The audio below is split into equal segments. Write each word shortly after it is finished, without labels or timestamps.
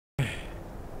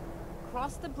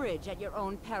cross the bridge at your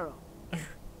own peril.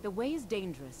 The way is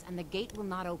dangerous, and the gate will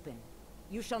not open.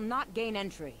 You shall not gain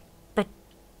entry. But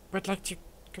we'd like to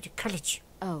go to college.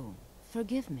 Oh,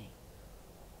 forgive me.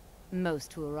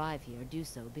 Most who arrive here do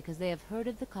so because they have heard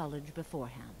of the college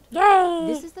beforehand. Yay!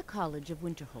 This is the College of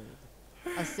Winterhold,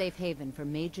 a safe haven for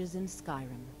mages in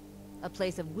Skyrim, a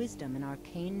place of wisdom and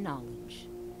arcane knowledge.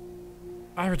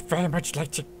 I would very much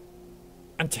like to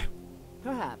enter.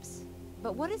 Perhaps.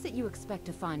 But what is it you expect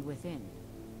to find within?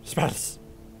 Spells.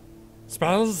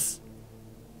 Spells?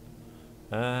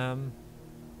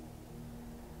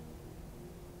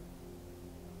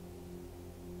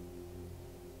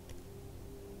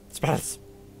 Spells.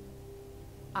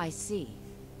 I see.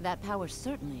 That power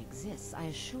certainly exists, I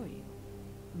assure you.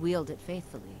 Wield it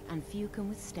faithfully, and few can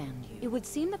withstand you. It would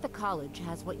seem that the college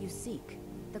has what you seek.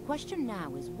 The question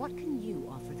now is, what can you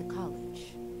offer the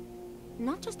college?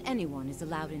 Not just anyone is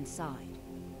allowed inside.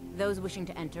 Those wishing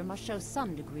to enter must show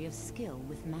some degree of skill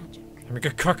with magic. I'm a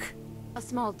good cook. A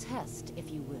small test,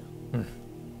 if you will.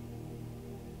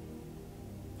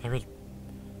 I will...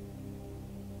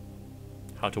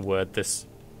 How to word this?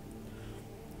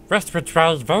 Rest would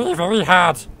try very, very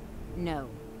hard. No,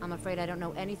 I'm afraid I don't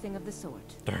know anything of the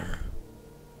sort.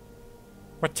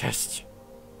 What test?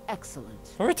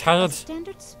 Excellent. Very tired. A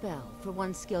standard spell for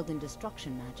one skilled in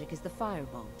destruction magic is the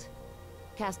Firebolt.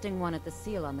 Casting one at the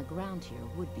seal on the ground here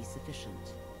would be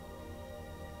sufficient.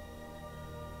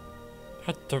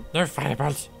 I don't know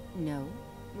Firebolt. No?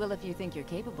 Well, if you think you're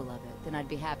capable of it, then I'd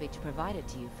be happy to provide it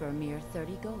to you for a mere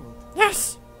 30 gold.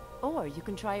 Yes! Or you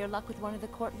can try your luck with one of the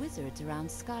court wizards around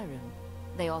Skyrim.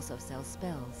 They also sell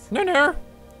spells. No, no.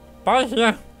 Bye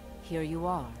here. Here you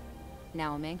are.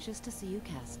 Now I'm anxious to see you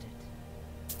cast it.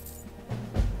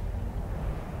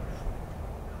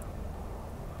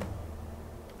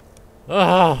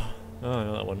 Oh, I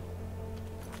know that one.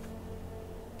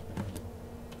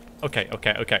 Okay,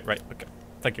 right, okay.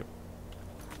 Thank you.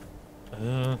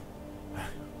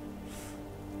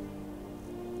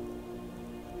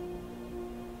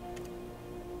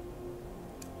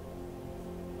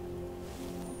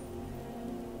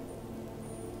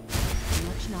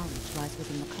 Much knowledge lies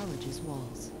within the college's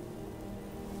walls.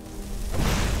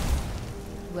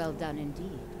 Well done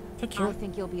indeed. Thank you. I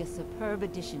think you'll be a superb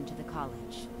addition to the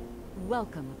college.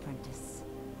 Welcome, apprentice.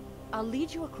 I'll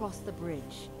lead you across the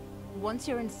bridge. Once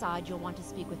you're inside, you'll want to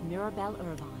speak with Mirabelle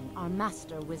Irvine, our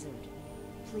master wizard.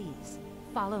 Please,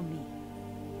 follow me.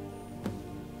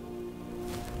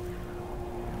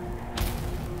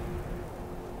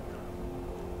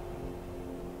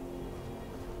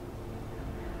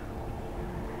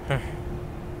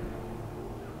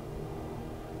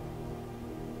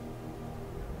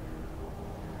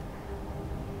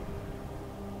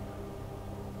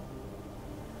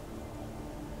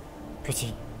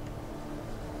 Pretty.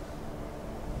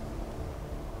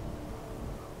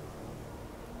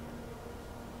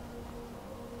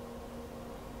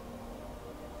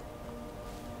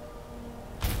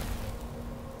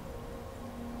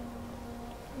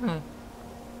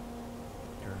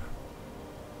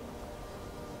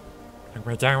 And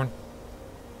we're down.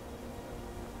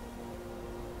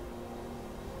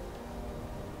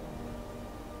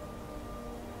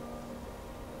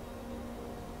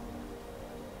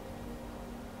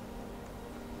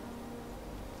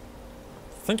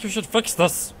 Think you should fix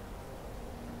this.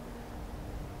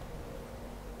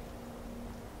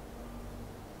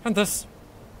 And this.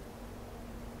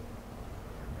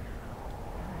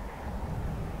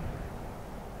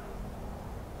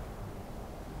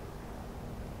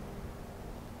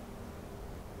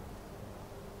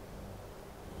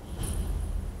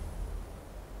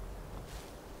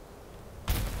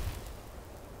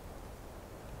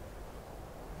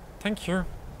 Thank you.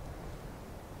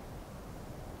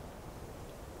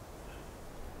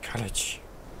 College.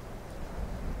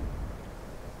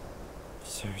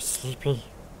 So sleepy.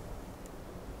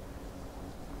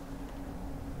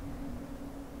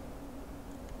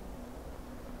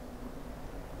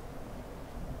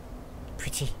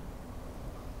 Pretty.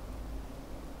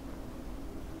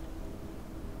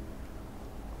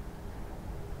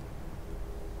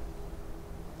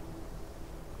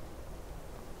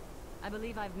 I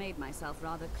believe I've made myself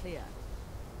rather clear.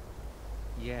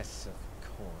 Yes,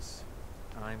 of course.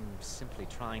 I'm simply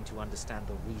trying to understand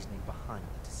the reasoning behind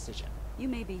the decision. You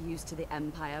may be used to the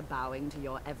Empire bowing to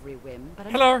your every whim, but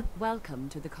Hello. Welcome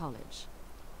to the college.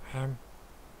 I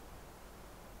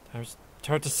was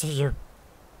told to see you.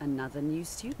 Another new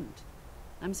student.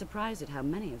 I'm surprised at how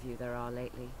many of you there are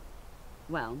lately.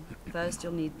 Well, first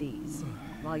you'll need these.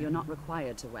 While you're not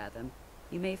required to wear them,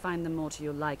 you may find them more to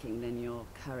your liking than your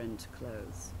current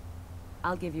clothes.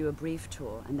 I'll give you a brief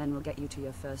tour, and then we'll get you to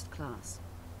your first class.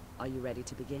 Are you ready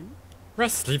to begin?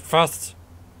 Rest, sleep first.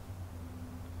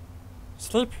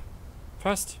 Sleep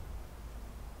first.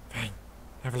 Fine.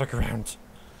 Have a look around.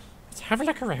 Let's have a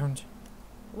look around.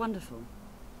 Wonderful.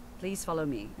 Please follow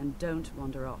me, and don't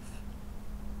wander off.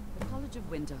 The College of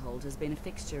Winterhold has been a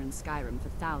fixture in Skyrim for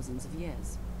thousands of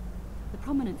years. The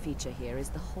prominent feature here is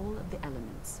the Hall of the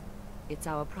Elements. It's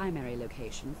our primary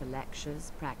location for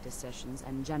lectures, practice sessions,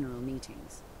 and general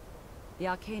meetings. The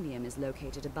Arcanium is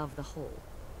located above the hall,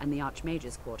 and the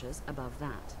Archmage's quarters above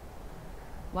that.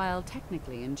 While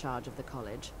technically in charge of the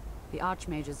college, the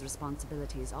Archmage's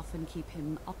responsibilities often keep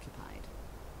him occupied.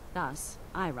 Thus,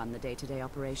 I run the day-to-day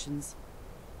operations.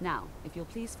 Now, if you'll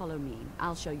please follow me,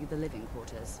 I'll show you the living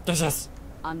quarters. Yes.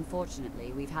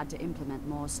 Unfortunately, we've had to implement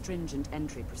more stringent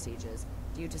entry procedures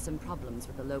due to some problems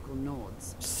with the local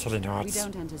Nords. Silly We Nords.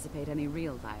 don't anticipate any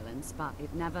real violence, but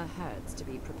it never hurts to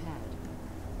be prepared.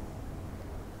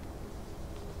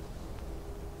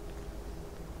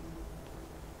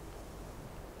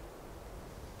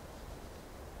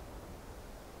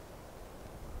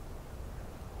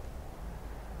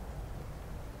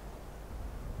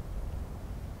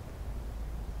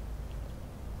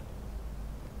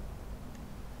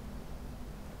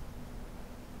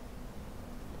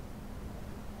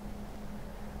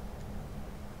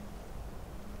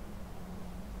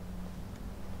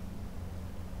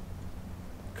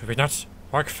 Could we not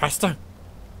walk faster?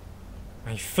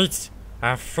 My feet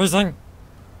are freezing.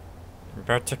 I'm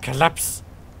about to collapse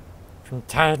from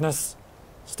tiredness,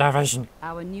 starvation.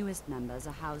 Our newest members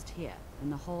are housed here, in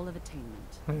the Hall of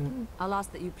Attainment. I'll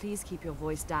ask that you please keep your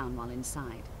voice down while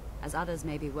inside, as others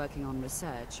may be working on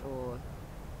research or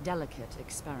delicate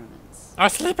experiments. Are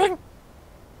sleeping?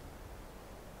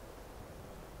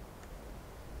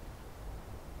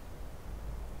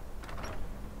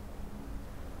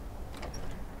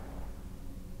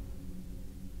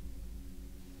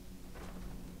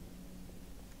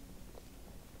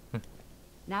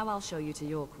 Now I'll show you to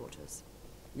your quarters.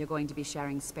 You're going to be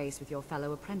sharing space with your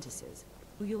fellow apprentices,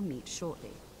 who you'll meet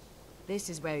shortly. This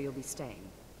is where you'll be staying.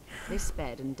 This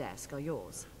bed and desk are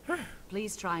yours.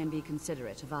 Please try and be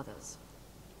considerate of others.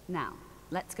 Now,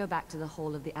 let's go back to the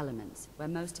Hall of the Elements, where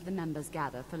most of the members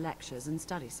gather for lectures and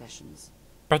study sessions.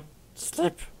 But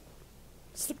sleep.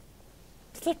 Sleep.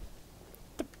 Sleep.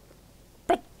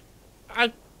 But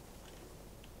I...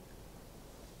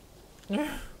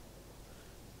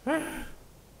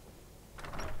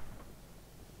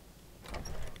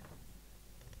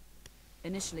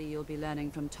 Initially, you'll be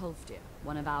learning from Tolfdir,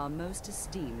 one of our most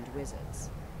esteemed wizards.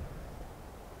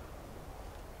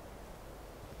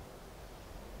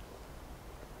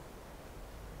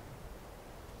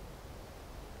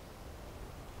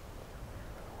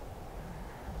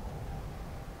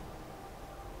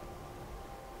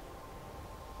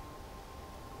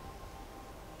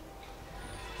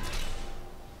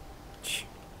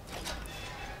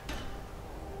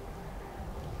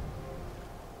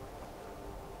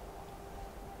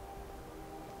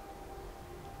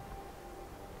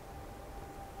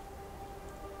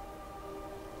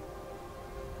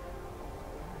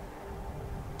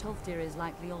 Tolfdir is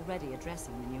likely already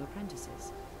addressing the new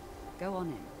apprentices. Go on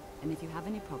in, and if you have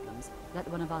any problems, let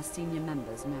one of our senior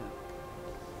members know.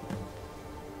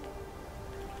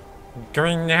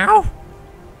 Going now?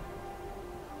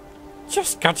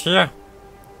 Just got here.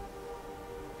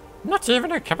 Not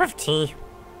even a cup of tea.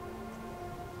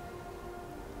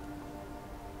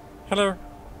 Hello.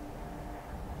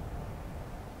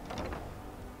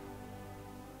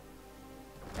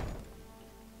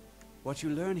 What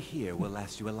you learn here will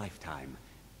last you a lifetime.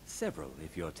 Several,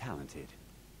 if you're talented.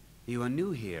 You are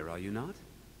new here, are you not?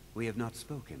 We have not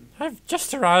spoken. I've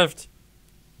just arrived.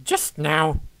 Just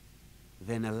now.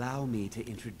 Then allow me to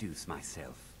introduce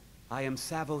myself. I am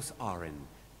Savos Arin,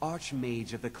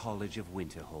 Archmage of the College of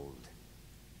Winterhold.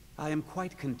 I am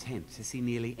quite content to see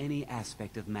nearly any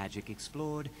aspect of magic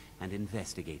explored and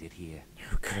investigated here.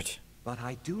 Oh, good. But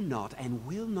I do not and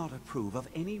will not approve of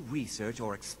any research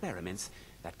or experiments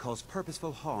that cause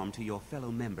purposeful harm to your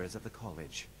fellow members of the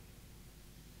college.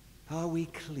 Are we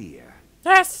clear?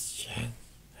 Yes.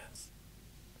 Yes.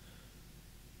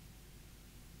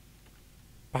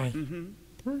 Bye.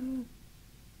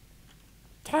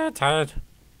 Tired.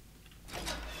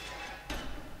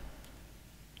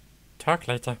 Talk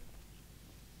later.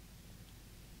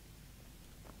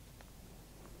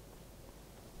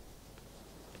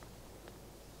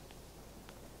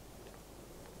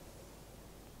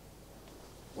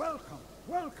 Welcome,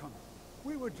 welcome.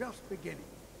 We were just beginning.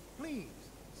 Please,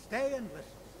 stay and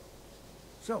listen.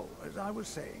 So, as I was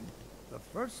saying, The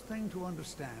first thing to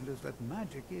understand is that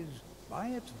magic is, by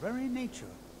its very nature,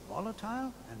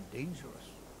 volatile and dangerous.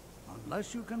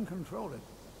 Unless you can control it,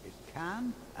 it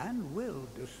can and will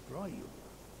destroy you.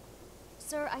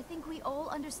 Sir, I think we all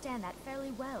understand that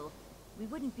fairly well. We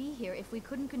wouldn't be here if we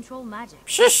couldn't control magic.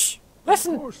 Shush!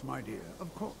 Listen! Of course, my dear,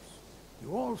 of course.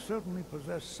 You all certainly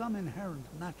possess some inherent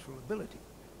natural ability.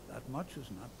 That much is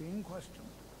not being questioned.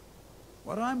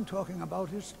 What I'm talking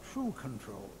about is true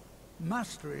control,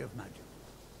 mastery of magic.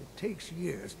 It takes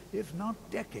years, if not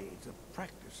decades, of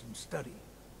practice and study.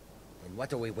 Then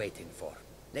what are we waiting for?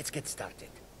 Let's get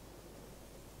started.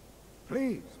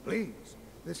 Please, please.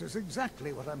 This is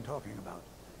exactly what I'm talking about.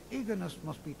 Eagerness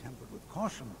must be tempered with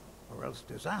caution, or else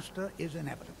disaster is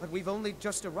inevitable. But we've only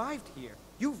just arrived here.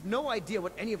 You've no idea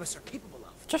what any of us are capable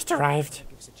of. Just arrived.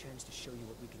 Give us a chance to show you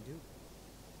what we can do.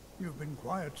 You've been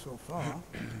quiet so far.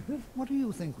 What do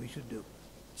you think we should do?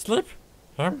 Sleep?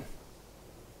 I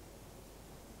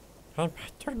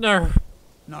don't know.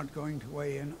 Not going to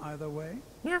weigh in either way?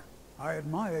 Yeah. I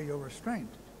admire your restraint,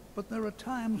 but there are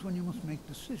times when you must make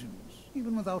decisions,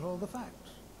 even without all the facts.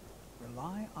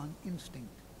 Rely on instinct.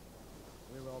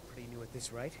 We're all pretty new at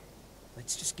this, right?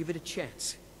 Let's just give it a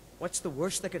chance. What's the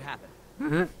worst that could happen?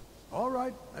 All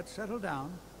right, let's settle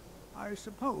down. I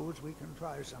suppose we can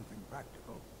try something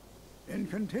practical. In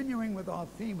continuing with our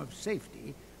theme of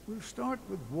safety, we'll start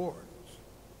with wards.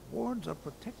 Wards are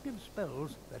protective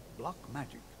spells that block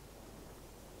magic.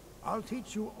 I'll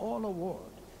teach you all a ward,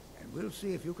 and we'll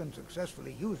see if you can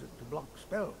successfully use it to block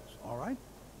spells, all right?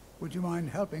 Would you mind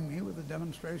helping me with the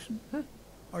demonstration?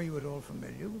 Are you at all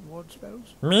familiar with ward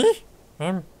spells? Me?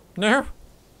 No.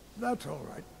 That's all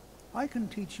right. I can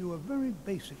teach you a very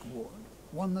basic ward,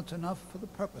 one that's enough for the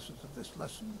purposes of this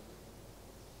lesson.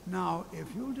 Now, if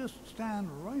you'll just stand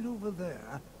right over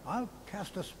there, I'll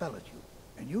cast a spell at you,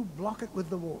 and you block it with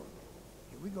the ward.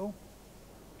 Here we go.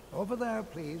 Over there,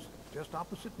 please, just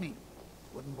opposite me.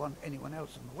 Wouldn't want anyone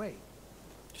else in the way.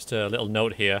 Just a little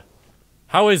note here.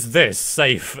 How is this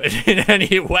safe in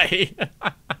any way?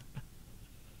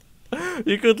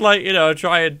 You could, like, you know,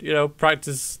 try and, you know,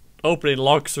 practice opening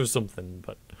locks or something,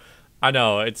 but I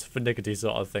know it's finicky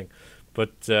sort of thing.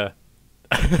 But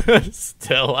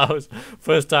still,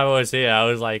 first time I was here, I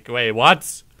was like, wait,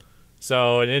 what?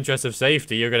 So in the interest of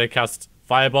safety, you're gonna cast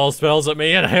fireball spells at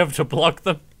me and I have to block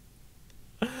them?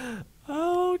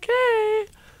 Okay.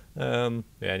 Yeah,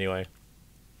 anyway.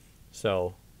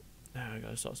 So now I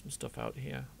gotta sort some stuff out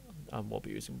here. I won't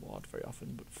be using ward very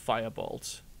often, but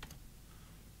fireballs.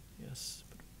 Yes.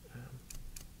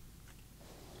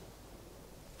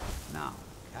 Now,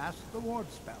 cast the ward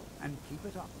spell and keep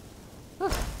it up. You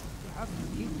have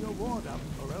to keep your ward up,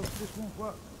 or else this won't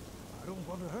work. I don't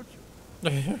want to hurt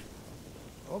you.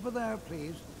 Over there,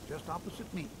 please, just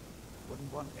opposite me.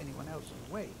 Wouldn't want anyone else in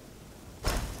the way.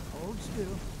 Hold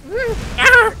still.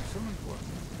 Excellent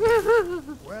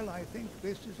work. Well, I think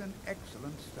this is an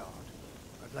excellent start.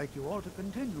 I'd like you all to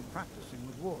continue practicing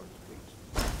with wards,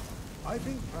 please. I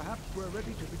think perhaps we're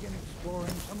ready to begin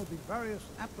exploring some of the various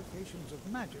applications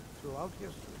of magic throughout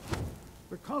history.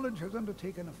 The college has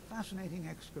undertaken a fascinating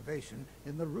excavation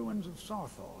in the ruins of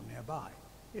Sarthal nearby.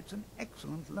 It's an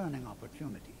excellent learning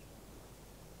opportunity.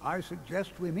 I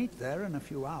suggest we meet there in a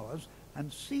few hours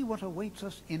and see what awaits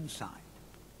us inside.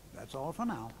 That's all for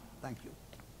now. Thank you.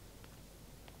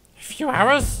 A few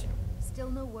hours?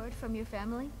 Still no word from your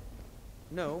family?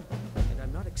 No, and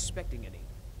I'm not expecting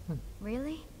any.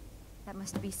 Really? That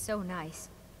must be so nice.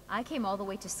 I came all the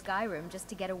way to Skyrim just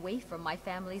to get away from my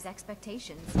family's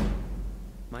expectations.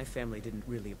 My family didn't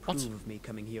really approve of me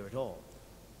coming here at all.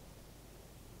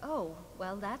 Oh,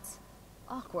 well that's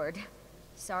awkward.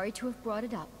 Sorry to have brought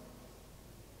it up.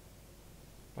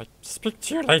 I'll speak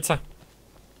to you later.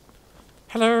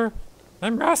 Hello,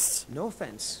 I'm Russ. No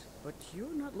offense, but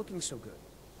you're not looking so good.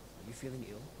 Are you feeling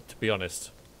ill? To be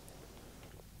honest,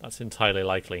 that's entirely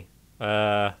likely.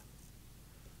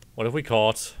 What have we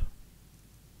caught?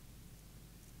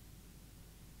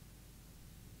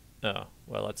 Oh,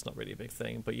 well, that's not really a big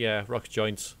thing. But yeah, rock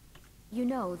joints. You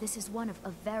know, this is one of a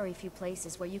very few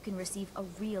places where you can receive a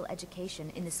real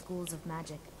education in the schools of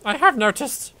magic. I have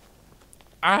noticed.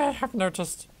 I have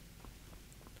noticed.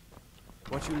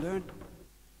 What you learned?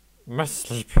 Must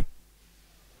sleep.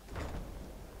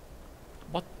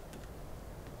 What?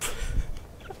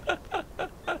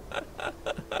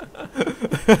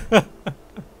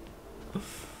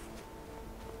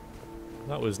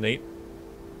 That was neat.